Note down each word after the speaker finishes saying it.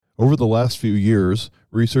Over the last few years,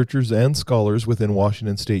 researchers and scholars within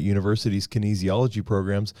Washington State University's kinesiology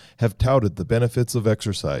programs have touted the benefits of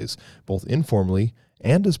exercise, both informally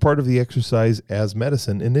and as part of the Exercise as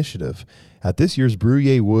Medicine initiative. At this year's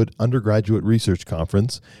Bruyere Wood Undergraduate Research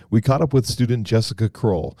Conference, we caught up with student Jessica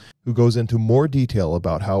Kroll, who goes into more detail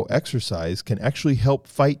about how exercise can actually help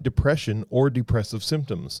fight depression or depressive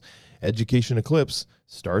symptoms. Education Eclipse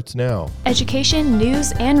starts now. Education,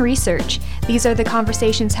 news, and research. These are the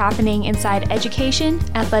conversations happening inside education,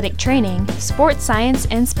 athletic training, sports science,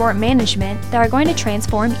 and sport management that are going to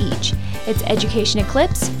transform each. It's Education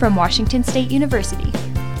Eclipse from Washington State University.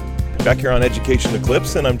 Back here on Education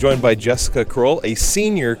Eclipse, and I'm joined by Jessica Kroll, a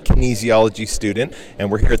senior kinesiology student,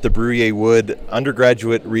 and we're here at the Bruyere Wood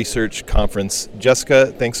Undergraduate Research Conference. Jessica,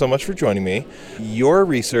 thanks so much for joining me. Your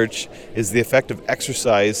research is the effect of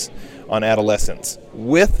exercise on adolescents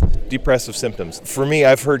with depressive symptoms. For me,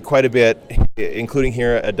 I've heard quite a bit, including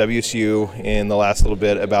here at WSU in the last little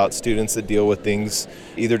bit, about students that deal with things,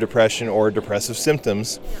 either depression or depressive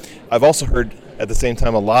symptoms. I've also heard at the same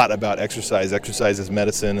time a lot about exercise as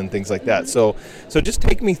medicine and things like that. So just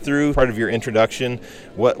take me through part of your introduction,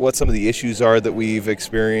 what some of the issues are that we've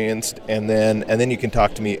experienced, and then you can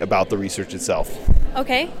talk to me about the research itself.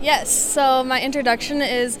 Okay, yes. So my introduction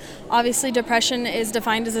is obviously depression is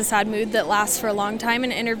defined as a sad mood that lasts for a long time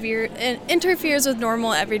and interferes with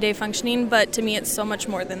normal everyday functioning, but to me it's so much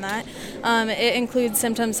more than that. It includes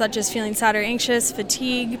symptoms such as feeling sad or anxious,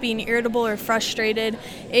 fatigue, being irritable or frustrated,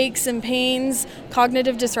 aches and pains,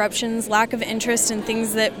 cognitive disruptions, lack of interest in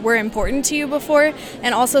things that were important to you before,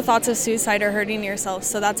 and also thoughts of suicide or hurting yourself.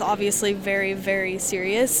 So that's obviously very, very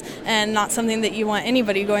serious and not something that you want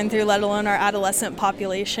anybody going through, let alone our adolescent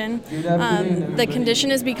population. The condition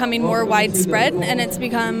is becoming more widespread, and it's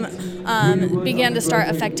began to start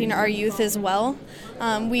affecting our youth as well.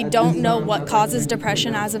 We don't know what causes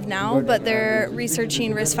depression as of now, but they're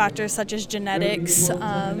researching risk factors such as genetics,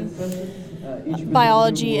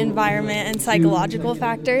 biology, environment, and psychological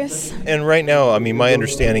factors. And right now, my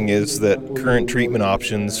understanding is that current treatment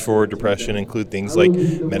options for depression include things like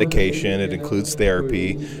medication, it includes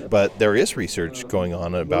therapy, but there is research going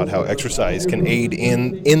on about how exercise can aid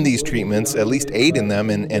in these treatments, at least aid in them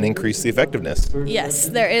and increase the effectiveness. Yes,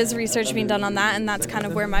 there is research being done on that, and that's kind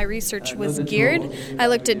of where my research was geared. I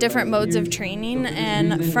looked at different modes of training,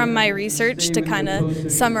 and from my research, to kind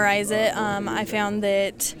of summarize it, I found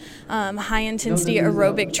that high-intensity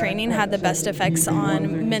aerobic training had the best effects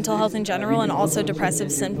on mental health in general and also depressive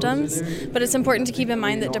symptoms. But it's important to keep in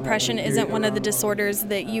mind that depression isn't one of the disorders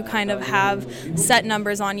that you kind of have set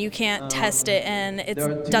numbers on. You can't test it, and it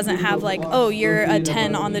doesn't have like, oh, you're a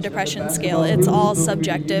 10 on the depression scale. It's all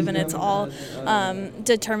subjective, and it's all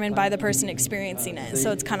determined by the person experiencing it.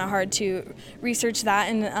 So it's kind of hard to research that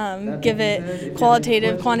and give it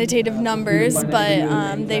quantitative numbers,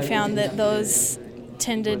 but they found that those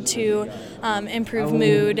tended to improve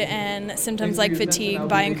mood and symptoms like fatigue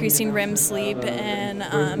by increasing REM sleep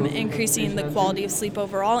and increasing the quality of sleep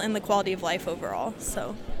overall and the quality of life overall.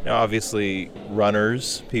 So now, obviously,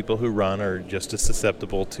 people who run are just as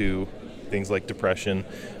susceptible to things like depression,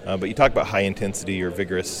 but you talk about high intensity or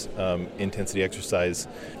vigorous intensity exercise.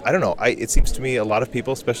 I don't know. It seems to me a lot of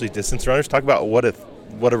people, especially distance runners, talk about what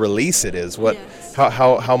a release it is. Yes.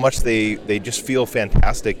 How much they just feel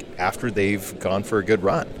fantastic after they've gone for a good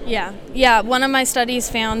run. Yeah. One of my studies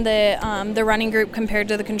found that the running group compared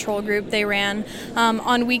to the control group, they ran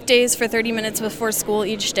on weekdays for 30 minutes before school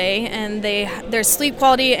each day, and their sleep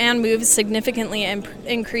quality and moves significantly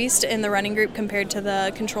increased in the running group compared to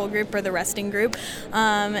the control group or the resting group.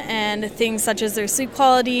 And things such as their sleep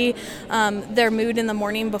quality, their mood in the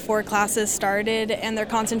morning before classes started, and their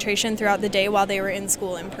concentration throughout the day while they were in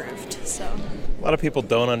school improved. So a lot of people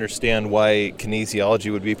don't understand why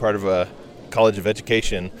kinesiology would be part of a College of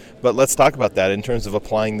Education, but let's talk about that in terms of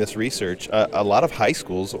applying this research. A lot of high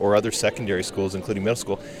schools or other secondary schools, including middle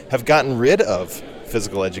school, have gotten rid of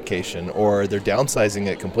physical education, or they're downsizing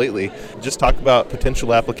it completely. Just talk about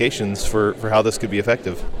potential applications for how this could be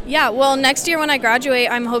effective. Yeah, well, next year when I graduate,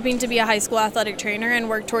 I'm hoping to be a high school athletic trainer and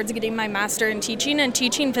work towards getting my master in teaching and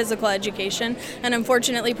teaching physical education. And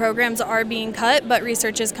unfortunately, programs are being cut, but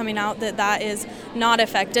research is coming out that is not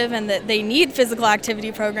effective and that they need physical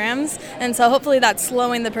activity programs. And So hopefully that's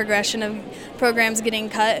slowing the progression of programs getting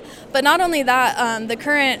cut. But not only that, the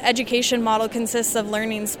current education model consists of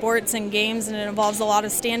learning sports and games, and it involves a lot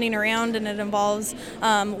of standing around, and it involves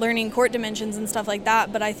learning court dimensions and stuff like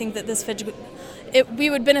that. But I think that we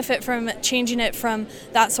would benefit from changing it from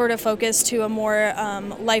that sort of focus to a more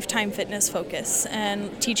lifetime fitness focus,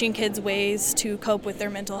 and teaching kids ways to cope with their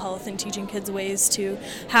mental health and teaching kids ways to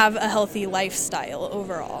have a healthy lifestyle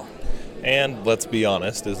overall. And let's be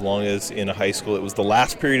honest, as long as in a high school it was the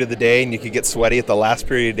last period of the day and you could get sweaty at the last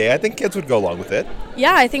period of the day, I think kids would go along with it.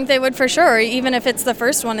 Yeah, I think they would for sure. Even if it's the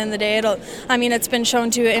first one in the day, it's been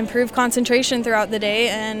shown to improve concentration throughout the day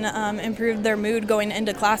and improve their mood going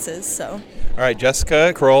into classes. So. All right,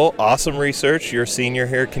 Jessica Kroll, awesome research. You're a senior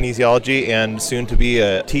here at Kinesiology and soon to be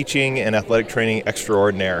a teaching and athletic training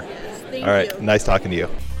extraordinaire. Thank All right, you. Nice talking to you.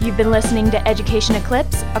 You've been listening to Education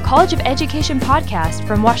Eclipse, a College of Education podcast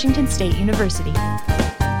from Washington State University.